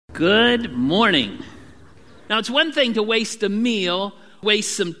Good morning. Now, it's one thing to waste a meal,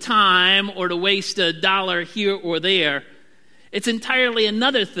 waste some time, or to waste $1 here or there. It's entirely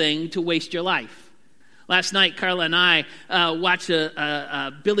another thing to waste your life. Last night, Carla and I watched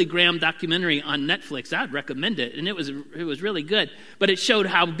a Billy Graham documentary on Netflix. I'd recommend it, and it was really good. But it showed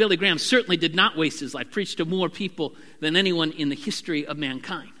how Billy Graham certainly did not waste his life, preached to more people than anyone in the history of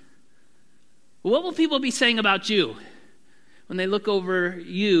mankind. Well, what will people be saying about you when they look over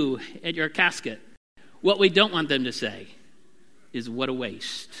you at your casket? What we don't want them to say is, what a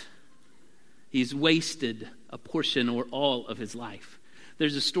waste. He's wasted a portion or all of his life.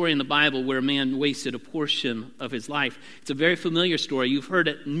 There's a story in the Bible where a man wasted a portion of his life. It's a very familiar story. You've heard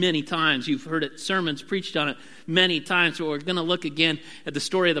it many times. You've heard it, sermons preached on it many times. But we're going to look again at the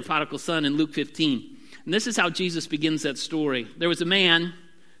story of the prodigal son in Luke 15. And this is how Jesus begins that story. There was a man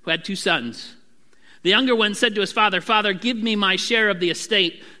who had 2 sons. The younger one said to his father, "Father, give me my share of the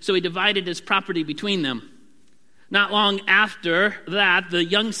estate." So he divided his property between them. Not long after that, the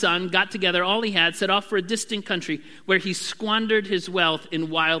young son got together all he had, set off for a distant country where he squandered his wealth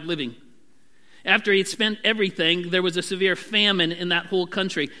in wild living. After he had spent everything, there was a severe famine in that whole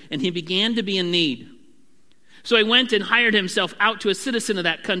country, and he began to be in need. So he went and hired himself out to a citizen of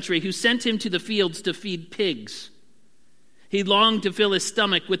that country who sent him to the fields to feed pigs. He longed to fill his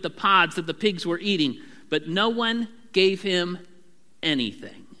stomach with the pods that the pigs were eating, but no one gave him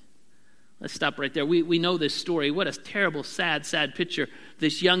anything. Let's stop right there. We know this story. What a terrible, sad picture.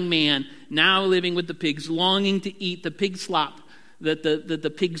 This young man now living with the pigs, longing to eat the pig slop that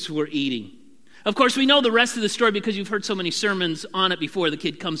the pigs were eating. Of course, we know the rest of the story because you've heard so many sermons on it before. The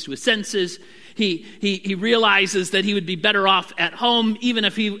kid comes to his senses. He realizes that he would be better off at home, even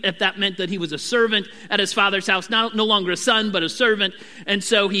if that meant that he was a servant at his father's house, no longer a son, but a servant. And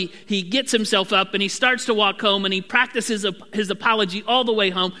so he gets himself up and he starts to walk home and he practices his apology all the way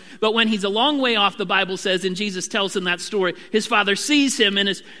home. But when he's a long way off, the Bible says, and Jesus tells him that story, his father sees him and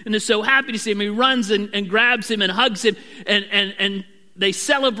is so happy to see him. He runs and grabs him and hugs him and they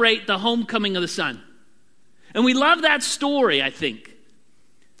celebrate the homecoming of the son. And we love that story, I think,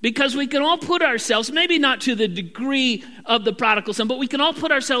 because we can all put ourselves, maybe not to the degree of the prodigal son, but we can all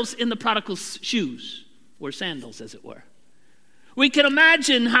put ourselves in the prodigal's shoes, or sandals, as it were. We can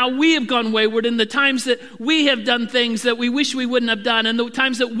imagine how we have gone wayward in the times that we have done things that we wish we wouldn't have done, and the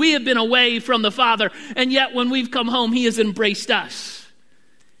times that we have been away from the Father, and yet when we've come home, He has embraced us.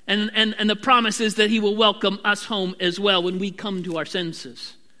 And the promise is that He will welcome us home as well when we come to our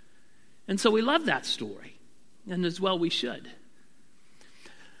senses. And so we love that story, and as well we should.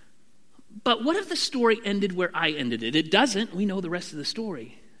 But what if the story ended where I ended it? It doesn't. We know the rest of the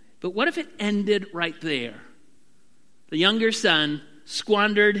story. But what if it ended right there? The younger son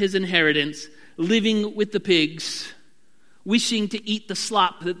squandered his inheritance, living with the pigs, wishing to eat the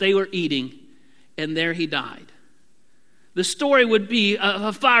slop that they were eating, and there he died. The story would be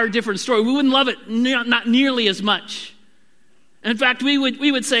a far different story. We wouldn't love it not nearly as much. In fact, we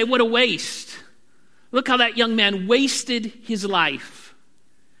would say, what a waste. Look how that young man wasted his life.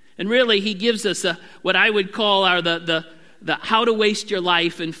 And really, he gives us what I would call the how to waste your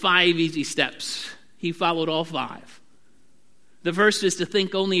life in 5 easy steps. He followed all 5. The first is to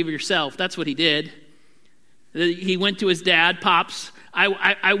think only of yourself. That's what he did. He went to his dad, "Pops,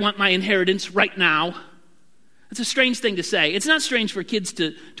 I want my inheritance right now." It's a strange thing to say. It's not strange for kids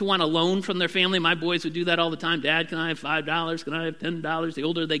to want a loan from their family. My boys would do that all the time. "Dad, can I have $5? Can I have $10? The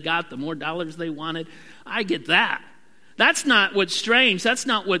older they got, the more dollars they wanted. I get that. That's not what's strange. That's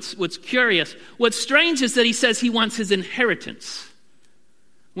not what's curious. What's strange is that he says he wants his inheritance.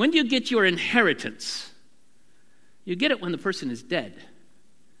 When do you get your inheritance? You get it when the person is dead.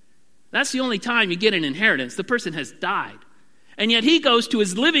 That's the only time you get an inheritance. The person has died. And yet he goes to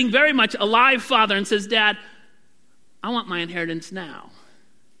his living, very much alive father and says, "Dad, I want my inheritance now."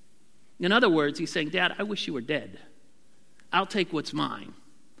 In other words, he's saying, "Dad, I wish you were dead. I'll take what's mine.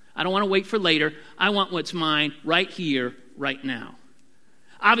 I don't want to wait for later. I want what's mine right here, right now."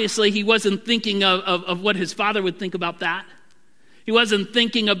 Obviously, he wasn't thinking of what his father would think about that. He wasn't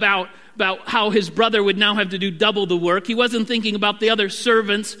thinking about how his brother would now have to do double the work. He wasn't thinking about the other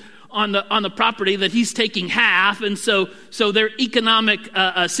servants on the property that he's taking half, and so their economic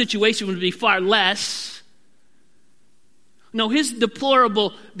situation would be far less. No, his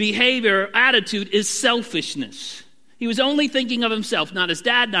deplorable behavior, attitude is selfishness. He was only thinking of himself, not his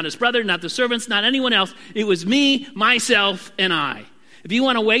dad, not his brother, not the servants, not anyone else. It was me, myself, and I. If you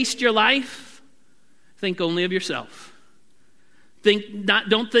want to waste your life, think only of yourself.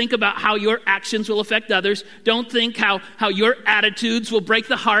 Don't think about how your actions will affect others. Don't think how your attitudes will break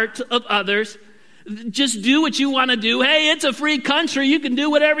the heart of others. Just do what you want to do. Hey, it's a free country. You can do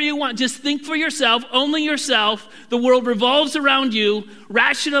whatever you want. Just think for yourself, only yourself. The world revolves around you.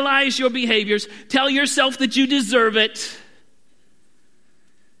 Rationalize your behaviors. Tell yourself that you deserve it.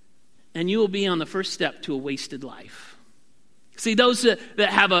 And you will be on the first step to a wasted life. See, those that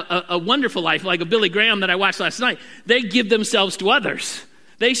have a wonderful life, like a Billy Graham that I watched last night, they give themselves to others.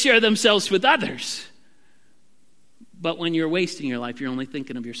 They share themselves with others. But when you're wasting your life, you're only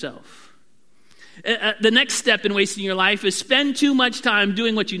thinking of yourself. The next step in wasting your life is spend too much time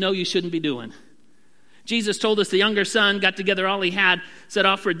doing what you know you shouldn't be doing. Jesus told us the younger son got together all he had, set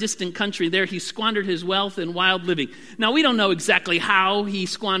off for a distant country. There he squandered his wealth in wild living. Now, we don't know exactly how he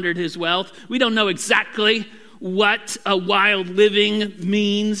squandered his wealth. We don't know exactly what a wild living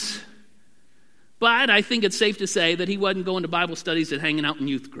means. But I think it's safe to say that he wasn't going to Bible studies and hanging out in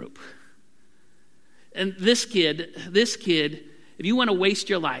youth group. And this kid, if you want to waste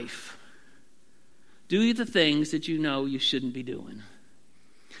your life, do the things that you know you shouldn't be doing.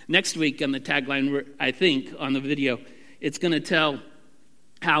 Next week on the tagline, I think, on the video, it's going to tell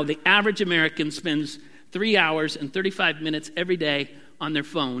how the average American spends 3 hours and 35 minutes every day on their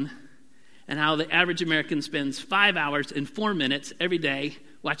phone, and how the average American spends 5 hours and 4 minutes every day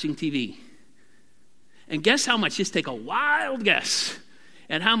watching TV. And guess how much? Just take a wild guess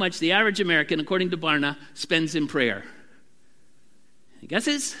at how much the average American, according to Barna, spends in prayer.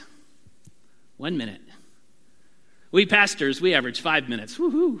 Guesses? 1 minute. We pastors, we average 5 minutes.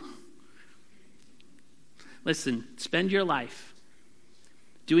 Woohoo! Listen, spend your life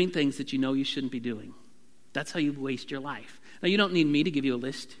doing things that you know you shouldn't be doing. That's how you waste your life. Now, you don't need me to give you a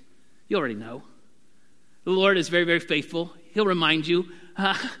list. You already know. The Lord is very, very faithful. He'll remind you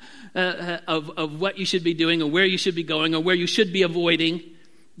of what you should be doing, or where you should be going, or where you should be avoiding.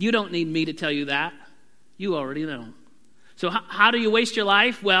 You don't need me to tell you that. You already know. So how do you waste your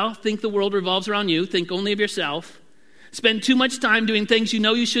life? Well, think the world revolves around you. Think only of yourself. Spend too much time doing things you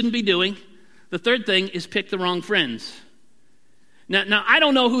know you shouldn't be doing. The third thing is pick the wrong friends. Now I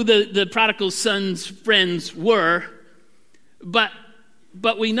don't know who the prodigal son's friends were, but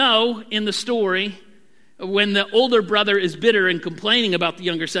we know in the story, when the older brother is bitter and complaining about the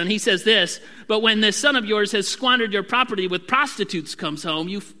younger son, he says this, "But when this son of yours has squandered your property with prostitutes comes home,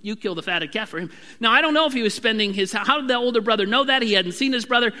 you kill the fatted calf for him." Now, I don't know if he was spending how did the older brother know that? He hadn't seen his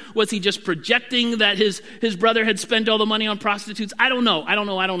brother. Was he just projecting that his brother had spent all the money on prostitutes? I don't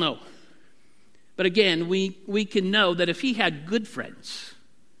know. But again, we can know that if he had good friends,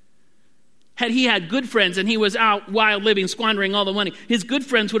 had he had good friends and he was out wild living, squandering all the money, his good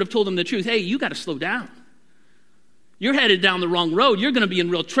friends would have told him the truth. Hey, you got to slow down. You're headed down the wrong road. You're going to be in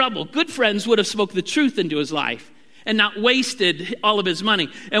real trouble. Good friends would have spoke the truth into his life and not wasted all of his money.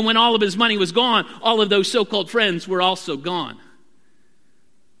 And when all of his money was gone, all of those so-called friends were also gone.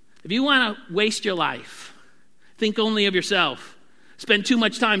 If you want to waste your life, think only of yourself. Spend too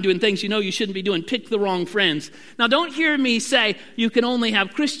much time doing things you know you shouldn't be doing. Pick the wrong friends. Now, don't hear me say you can only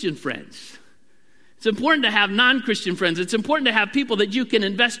have Christian friends. It's important to have non-Christian friends. It's important to have people that you can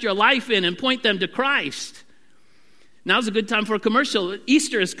invest your life in and point them to Christ. Now's a good time for a commercial.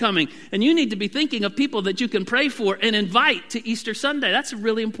 Easter is coming, and you need to be thinking of people that you can pray for and invite to Easter Sunday. That's a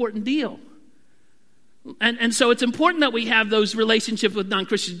really important deal. And so it's important that we have those relationships with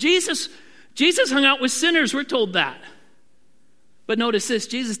non-Christians. Jesus hung out with sinners, we're told that. But notice this,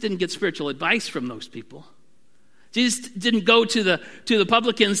 Jesus didn't get spiritual advice from those people. Jesus didn't go to the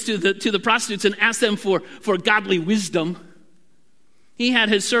publicans, to the prostitutes, and ask them for godly wisdom. He had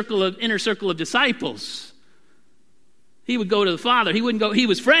his inner circle of disciples. He would go to the Father. He wouldn't go. He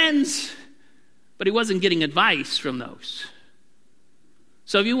was friends, but he wasn't getting advice from those.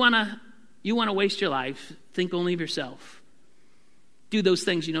 So if you want to waste your life, think only of yourself. Do those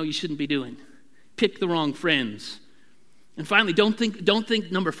things you know you shouldn't be doing. Pick the wrong friends. And finally, don't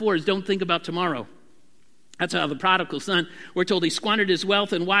think, number 4 is don't think about tomorrow. That's how the prodigal son, we're told he squandered his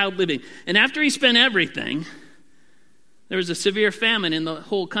wealth in wild living. And after he spent everything, there was a severe famine in the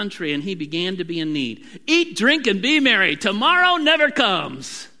whole country, and he began to be in need. Eat, drink, and be merry. Tomorrow never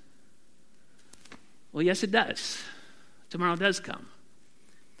comes. Well, yes, it does. Tomorrow does come.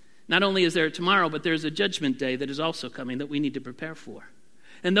 Not only is there a tomorrow, but there's a judgment day that is also coming that we need to prepare for.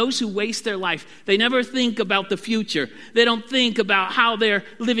 And those who waste their life, they never think about the future. They don't think about how they're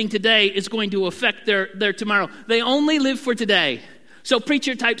living today is going to affect their tomorrow. They only live for today. So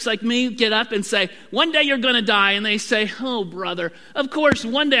preacher types like me get up and say, one day you're going to die. And they say, oh, brother, of course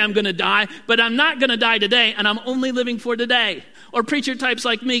one day I'm going to die, but I'm not going to die today, and I'm only living for today. Or preacher types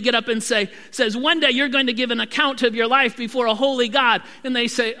like me get up and says, one day you're going to give an account of your life before a holy God. And they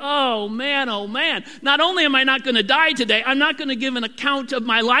say, oh man, not only am I not going to die today, I'm not going to give an account of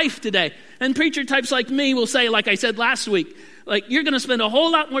my life today. And preacher types like me will say, like I said last week, like, you're going to spend a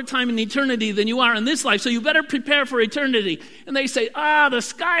whole lot more time in eternity than you are in this life, so you better prepare for eternity. And they say, the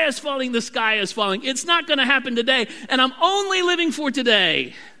sky is falling, the sky is falling. It's not going to happen today, and I'm only living for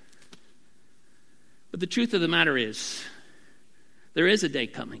today. But the truth of the matter is, there is a day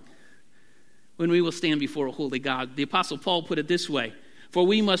coming when we will stand before a holy God. The Apostle Paul put it this way: for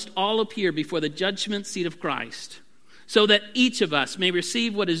we must all appear before the judgment seat of Christ, so that each of us may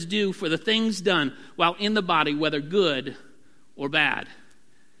receive what is due for the things done while in the body, whether good or bad.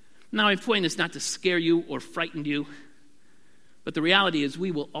 Now, my point is not to scare you or frighten you, but the reality is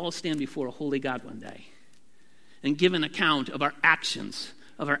we will all stand before a holy God one day and give an account of our actions,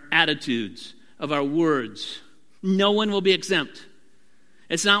 of our attitudes, of our words. No one will be exempt.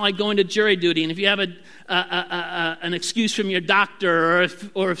 It's not like going to jury duty, and if you have an excuse from your doctor,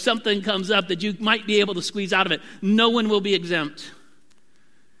 or if something comes up that you might be able to squeeze out of it, no one will be exempt.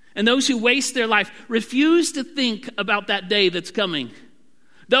 And those who waste their life refuse to think about that day that's coming.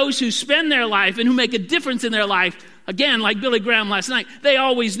 Those who spend their life and who make a difference in their life, again, like Billy Graham last night, they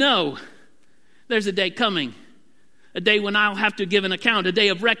always know there's a day coming. A day when I'll have to give an account, a day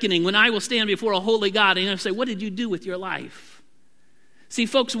of reckoning, when I will stand before a holy God and I'll say, what did you do with your life? See,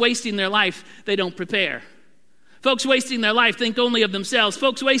 folks wasting their life, they don't prepare. Folks wasting their life think only of themselves.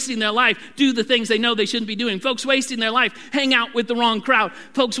 Folks wasting their life do the things they know they shouldn't be doing. Folks wasting their life hang out with the wrong crowd.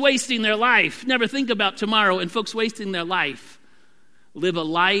 Folks wasting their life never think about tomorrow. And folks wasting their life live a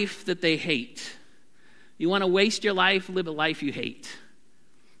life that they hate. You want to waste your life? Live a life you hate.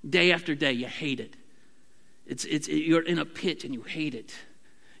 Day after day, you hate it. You're in a pit and you hate it.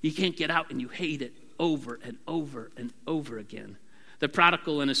 You can't get out and you hate it over and over and over again. The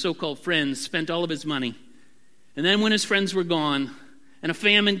prodigal and his so-called friends spent all of his money. And then when his friends were gone and a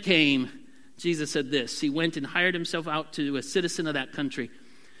famine came, Jesus said this: he went and hired himself out to a citizen of that country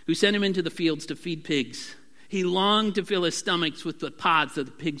who sent him into the fields to feed pigs. He longed to fill his stomachs with the pods that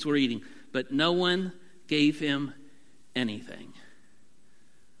the pigs were eating, but no one gave him anything.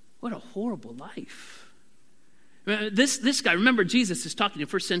 What a horrible life. This guy, remember, Jesus is talking to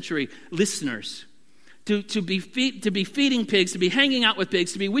first century listeners. To be feeding pigs, to be hanging out with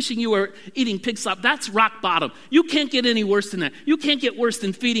pigs, to be wishing you were eating pig slop, that's rock bottom. You can't get any worse than that. You can't get worse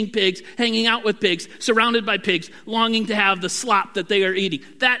than feeding pigs, hanging out with pigs, surrounded by pigs, longing to have the slop that they are eating.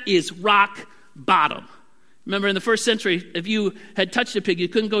 That is rock bottom. Remember, in the first century, if you had touched a pig, you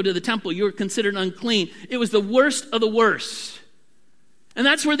couldn't go to the temple. You were considered unclean. It was the worst of the worst. And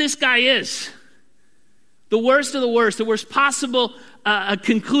that's where this guy is. The worst of the worst possible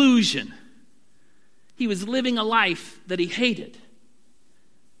conclusion. He was living a life that he hated.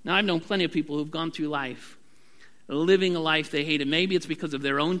 Now, I've known plenty of people who've gone through life living a life they hated. Maybe it's because of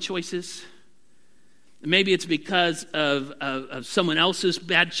their own choices. Maybe it's because of someone else's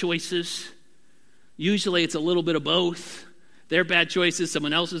bad choices. Usually it's a little bit of both. Their bad choices,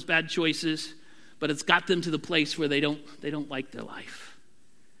 someone else's bad choices. But it's got them to the place where they don't like their life.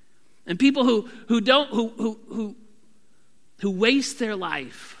 And people who waste their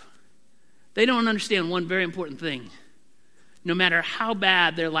life, they don't understand one very important thing. No matter how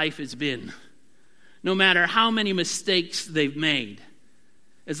bad their life has been, no matter how many mistakes they've made,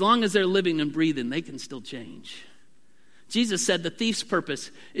 as long as they're living and breathing, they can still change. Jesus said the thief's purpose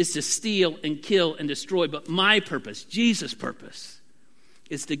is to steal and kill and destroy, but my purpose, Jesus' purpose,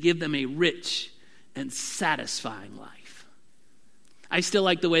 is to give them a rich and satisfying life. I still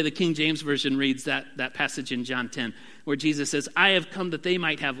like the way the King James Version reads that passage in John 10, where Jesus says, I have come that they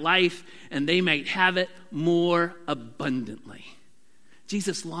might have life and they might have it more abundantly.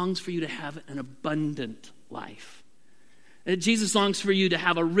 Jesus longs for you to have an abundant life. Jesus longs for you to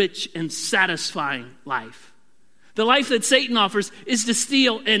have a rich and satisfying life. The life that Satan offers is to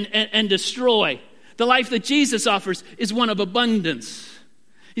steal and destroy. The life that Jesus offers is one of abundance.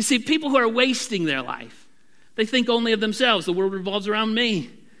 You see, people who are wasting their life, they think only of themselves. The world revolves around me.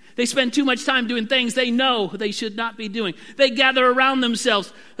 They spend too much time doing things they know they should not be doing. They gather around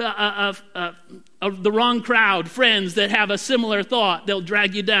themselves the wrong crowd, friends that have a similar thought. They'll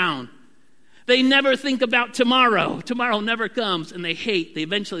drag you down. They never think about tomorrow. Tomorrow never comes, and they hate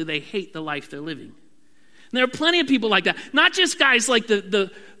the life they're living. And there are plenty of people like that. Not just guys like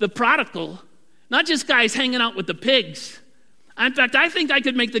the prodigal, not just guys hanging out with the pigs. In fact, I think I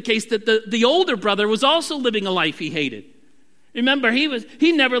could make the case that the older brother was also living a life he hated. Remember,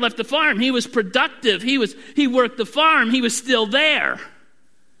 he never left the farm. He was productive. He worked the farm. He was still there.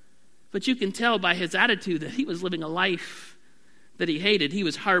 But you can tell by his attitude that he was living a life that he hated. He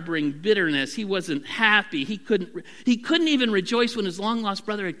was harboring bitterness. He wasn't happy. He couldn't even rejoice when his long-lost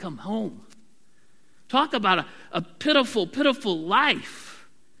brother had come home. Talk about a pitiful, pitiful life.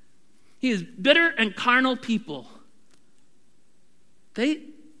 He is bitter and carnal people. They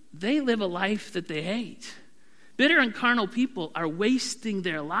live a life that they hate. Bitter and carnal people are wasting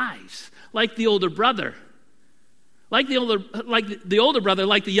their lives, like the older brother. Like the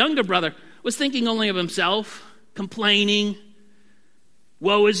younger brother, was thinking only of himself, complaining,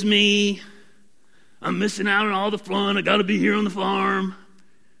 woe is me, I'm missing out on all the fun, I got to be here on the farm.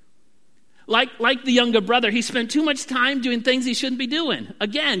 Like the younger brother, he spent too much time doing things he shouldn't be doing.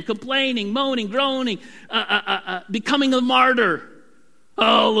 Again, complaining, moaning, groaning, becoming a martyr.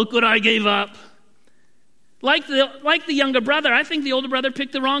 Oh, look what I gave up. Like the younger brother, I think the older brother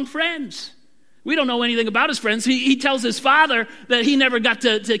picked the wrong friends. We don't know anything about his friends. He tells his father that he never got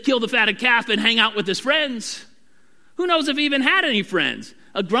to kill the fatted calf and hang out with his friends. Who knows if he even had any friends?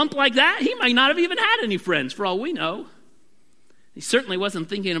 A grump like that, he might not have even had any friends, for all we know. He certainly wasn't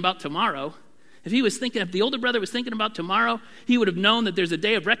thinking about tomorrow. If the older brother was thinking about tomorrow, he would have known that there's a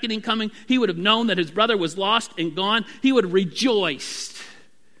day of reckoning coming. He would have known that his brother was lost and gone. He would have rejoiced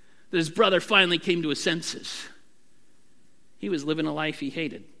that his brother finally came to his senses. He was living a life he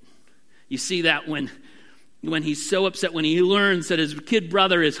hated. You see that when he's so upset, when he learns that his kid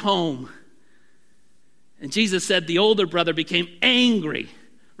brother is home. And Jesus said the older brother became angry,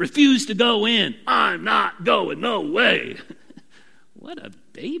 refused to go in. I'm not going, no way. What a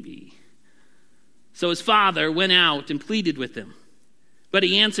baby. So his father went out and pleaded with him. But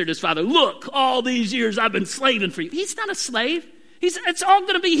he answered his father, look, all these years I've been slaving for you. He's not a slave. It's all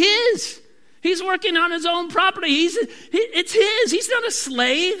going to be his. He's working on his own property. It's his. He's not a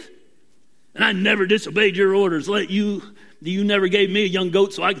slave. And I never disobeyed your orders. You never gave me a young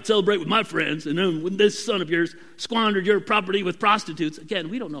goat so I could celebrate with my friends. And then when this son of yours squandered your property with prostitutes, again,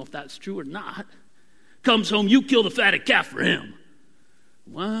 we don't know if that's true or not. Comes home, you kill the fatted calf for him.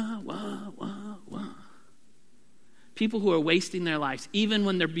 Wah. People who are wasting their lives, even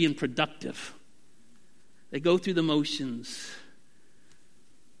when they're being productive, they go through the motions.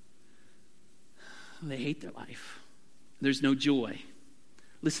 They hate their life. There's no joy.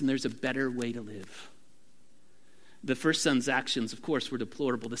 Listen, there's a better way to live. The first son's actions, of course, were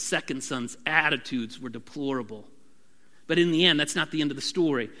deplorable. The second son's attitudes were deplorable. But in the end, that's not the end of the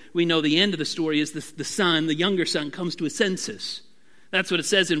story. We know the end of the story is the younger son, comes to his senses. That's what it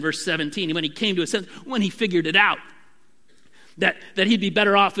says in verse 17. When he came to his senses, when he figured it out, that he'd be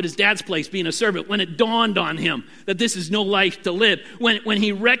better off at his dad's place being a servant, when it dawned on him that this is no life to live, when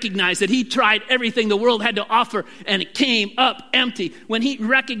he recognized that he tried everything the world had to offer and it came up empty, when he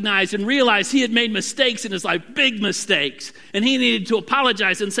recognized and realized he had made mistakes in his life, big mistakes, and he needed to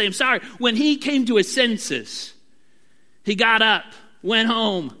apologize and say, I'm sorry. When he came to his senses, he got up, went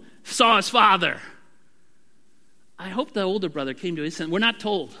home, saw his father. I hope the older brother came to his senses. We're not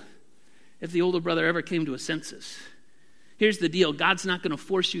told if the older brother ever came to his senses. Here's the deal. God's not going to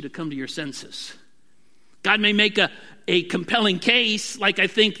force you to come to your senses. God may make a compelling case, like I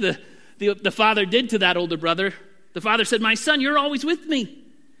think the father did to that older brother. The father said, my son, you're always with me.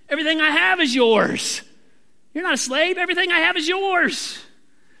 Everything I have is yours. You're not a slave. Everything I have is yours.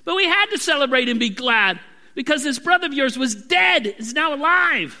 But we had to celebrate and be glad because this brother of yours was dead. Is now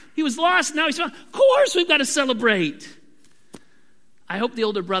alive. He was lost. Now he's found. Of course we've got to celebrate. I hope the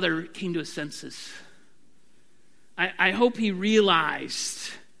older brother came to his senses. I hope he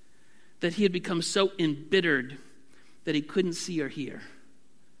realized that he had become so embittered that he couldn't see or hear.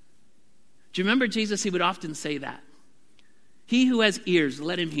 Do you remember Jesus? He would often say that. He who has ears,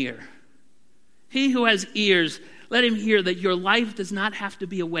 let him hear. He who has ears, let him hear that your life does not have to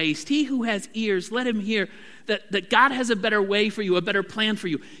be a waste. He who has ears, let him hear that God has a better way for you, a better plan for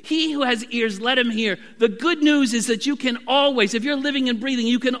you. He who has ears, let him hear. The good news is that you can always, if you're living and breathing,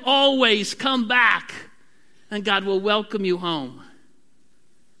 you can always come back. And God will welcome you home.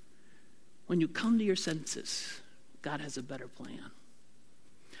 When you come to your senses, God has a better plan.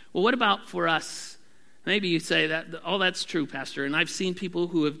 Well, what about for us? Maybe you say that, oh, that's true, Pastor, and I've seen people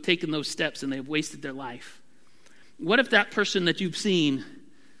who have taken those steps and they've wasted their life. What if that person that you've seen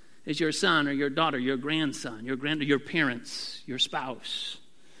is your son or your daughter, your grandson, your parents, your spouse?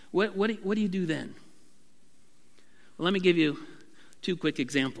 What do you do then? Well, let me give you two quick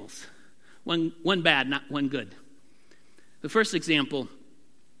examples. One bad, not one good. The first example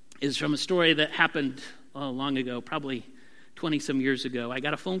is from a story that happened long ago, probably 20-some years ago. I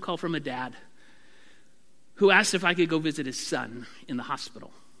got a phone call from a dad who asked if I could go visit his son in the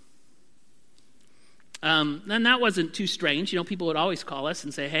hospital. And that wasn't too strange. People would always call us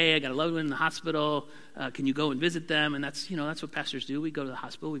and say, hey, I got a loved one in the hospital. Can you go and visit them? And that's what pastors do. We go to the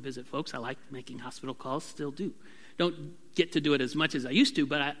hospital. We visit folks. I like making hospital calls, still do. Don't get to do it as much as I used to,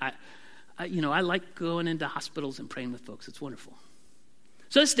 but I like going into hospitals and praying with folks. It's wonderful.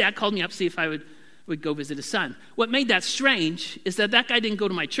 So this dad called me up to see if I would go visit his son. What made that strange is that guy didn't go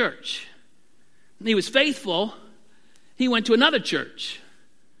to my church. He was faithful. He went to another church.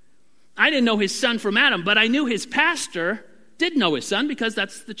 I didn't know his son from Adam, but I knew his pastor did know his son because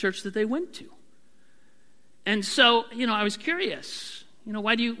that's the church that they went to. And so, I was curious.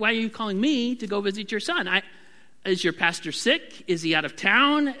 Why are you calling me to go visit your son? Is your pastor sick? Is he out of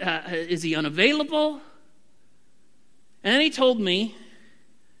town? Is he unavailable? And then he told me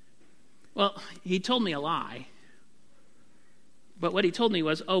a lie. But what he told me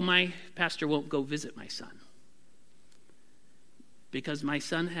was, my pastor won't go visit my son because my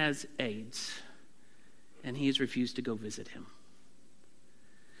son has AIDS and he has refused to go visit him.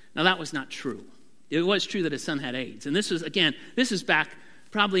 Now, that was not true. It was true that his son had AIDS. And this is back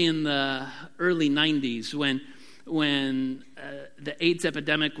probably in the early 90s when the AIDS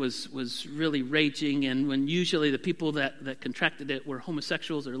epidemic was really raging, and when usually the people that contracted it were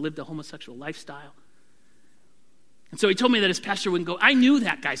homosexuals or lived a homosexual lifestyle. And so he told me that his pastor wouldn't go. I knew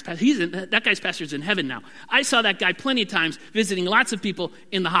that guy's pastor. That guy's pastor's in heaven now. I saw that guy plenty of times visiting lots of people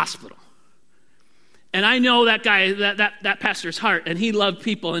in the hospital. And I know that guy, that pastor's heart, and he loved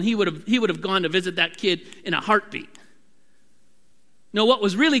people, and he would have gone to visit that kid in a heartbeat. No, what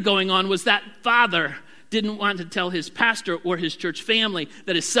was really going on was that father didn't want to tell his pastor or his church family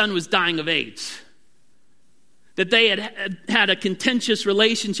that his son was dying of AIDS. That they had a contentious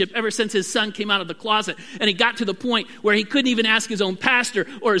relationship ever since his son came out of the closet. And he got to the point where he couldn't even ask his own pastor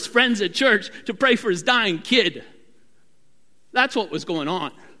or his friends at church to pray for his dying kid. That's what was going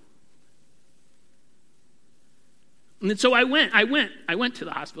on. And so I went to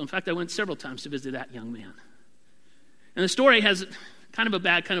the hospital. In fact, I went several times to visit that young man. And the story has kind of a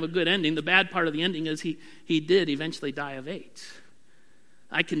bad, kind of a good ending. The bad part of the ending is he did eventually die of AIDS.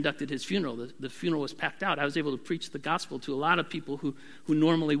 I conducted his funeral. The funeral was packed out. I was able to preach the gospel to a lot of people who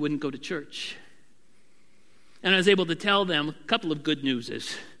normally wouldn't go to church. And I was able to tell them a couple of good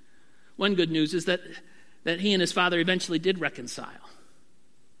news. One good news is that he and his father eventually did reconcile.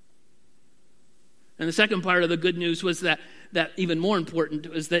 And the second part of the good news was that even more important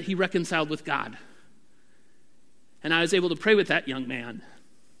was that he reconciled with God. And I was able to pray with that young man.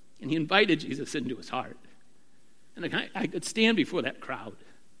 And he invited Jesus into his heart. And I could stand before that crowd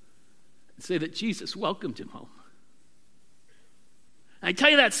and say that Jesus welcomed him home. I tell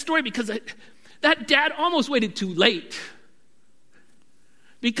you that story because that dad almost waited too late.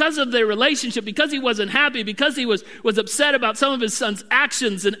 Because of their relationship, because he wasn't happy, because he was upset about some of his son's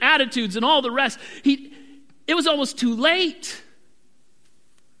actions and attitudes and all the rest, it was almost too late.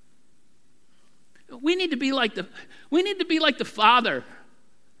 We need to be like the father.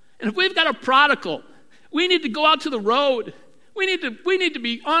 And if we've got a prodigal, we need to go out to the road. We need to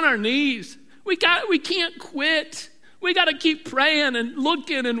be on our knees. We can't quit. We got to keep praying and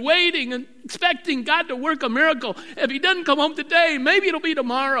looking and waiting and expecting God to work a miracle. If he doesn't come home today, maybe it'll be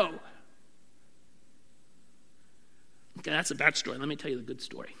tomorrow. Okay, that's a bad story. Let me tell you the good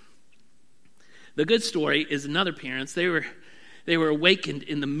story. The good story is another parents. They were awakened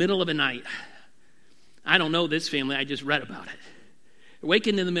in the middle of the night. I don't know this family. I just read about it.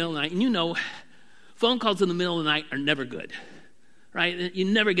 Awakened in the middle of the night. And phone calls in the middle of the night are never good, right? You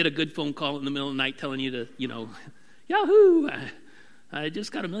never get a good phone call in the middle of the night telling you to, Yahoo, I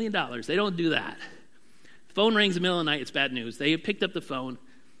just got $1 million. They don't do that. Phone rings in the middle of the night, it's bad news. They picked up the phone,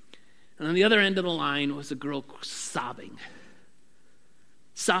 and on the other end of the line was a girl sobbing.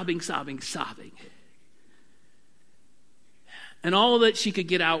 Sobbing. And all that she could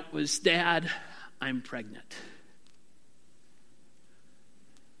get out was, Dad, I'm pregnant.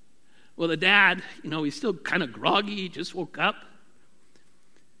 Well, the dad, he's still kind of groggy. He just woke up.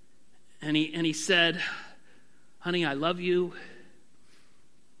 And he said, honey, I love you.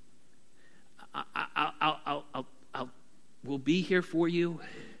 We'll be here for you.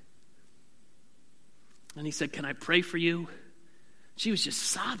 And he said, can I pray for you? She was just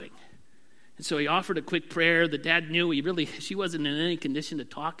sobbing. And so he offered a quick prayer. The dad knew she wasn't in any condition to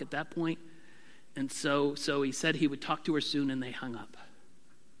talk at that point. And so he said he would talk to her soon, and they hung up.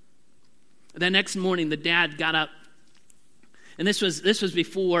 The next morning, the dad got up, and this was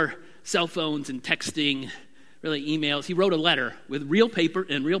before cell phones and texting, really emails. He wrote a letter with real paper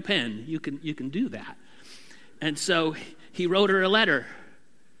and real pen. You can do that. And so he wrote her a letter.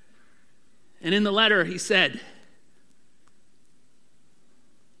 And in the letter, he said,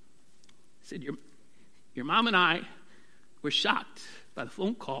 your mom and I were shocked by the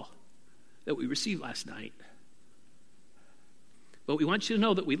phone call that we received last night. But we want you to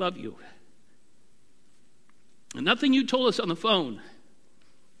know that we love you. And nothing you told us on the phone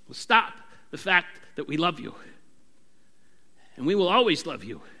will stop the fact that we love you. And we will always love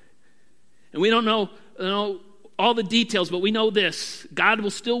you. And we don't know all the details, but we know this. God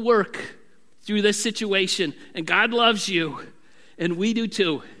will still work through this situation. And God loves you. And we do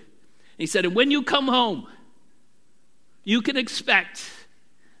too. He said, and when you come home, you can expect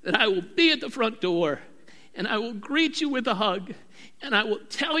that I will be at the front door. And I will greet you with a hug. And I will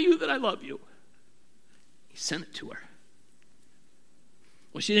tell you that I love you. He sent it to her.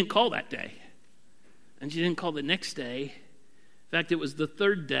 Well, she didn't call that day. And she didn't call the next day. In fact, it was the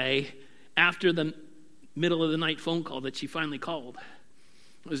third day after the middle of the night phone call that she finally called.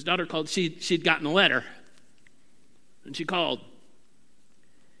 His daughter called. She'd gotten a letter. And she called.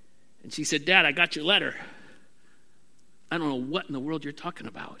 And she said, Dad, I got your letter. I don't know what in the world you're talking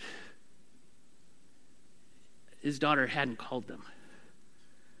about. His daughter hadn't called them.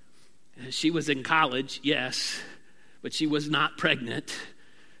 She was in college, yes, but she was not pregnant.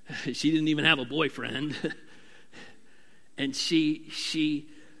 She didn't even have a boyfriend. And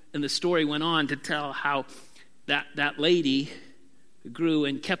and the story went on to tell how that lady grew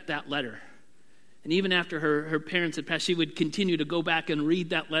and kept that letter. And even after her parents had passed, she would continue to go back and read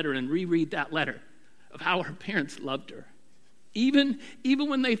that letter and reread that letter of how her parents loved her. Even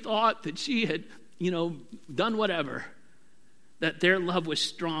when they thought that she had, done whatever, that their love was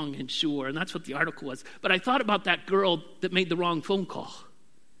strong and sure. And that's what the article was. But I thought about that girl that made the wrong phone call.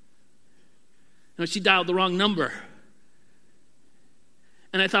 She dialed the wrong number.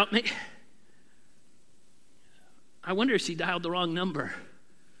 And I thought, I wonder if she dialed the wrong number.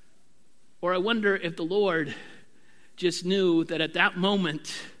 Or I wonder if the Lord just knew that at that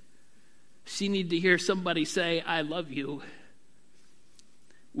moment, she needed to hear somebody say, I love you.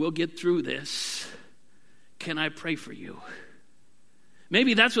 We'll get through this. Can I pray for you?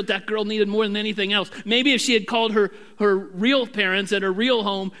 Maybe that's what that girl needed more than anything else. Maybe if she had called her real parents at her real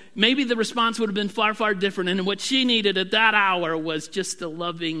home, maybe the response would have been far, far different. And what she needed at that hour was just a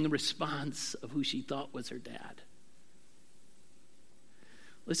loving response of who she thought was her dad.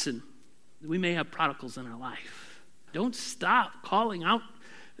 Listen, we may have prodigals in our life. Don't stop calling out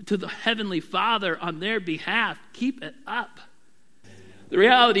to the Heavenly Father on their behalf. Keep it up. The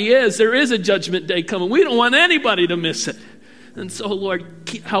reality is there is a judgment day coming. We don't want anybody to miss it. And so, Lord,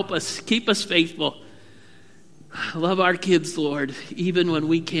 help us. Keep us faithful. Love our kids, Lord, even when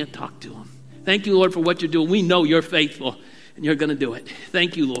we can't talk to them. Thank you, Lord, for what you're doing. We know you're faithful, and you're going to do it.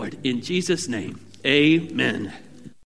 Thank you, Lord. In Jesus' name, amen.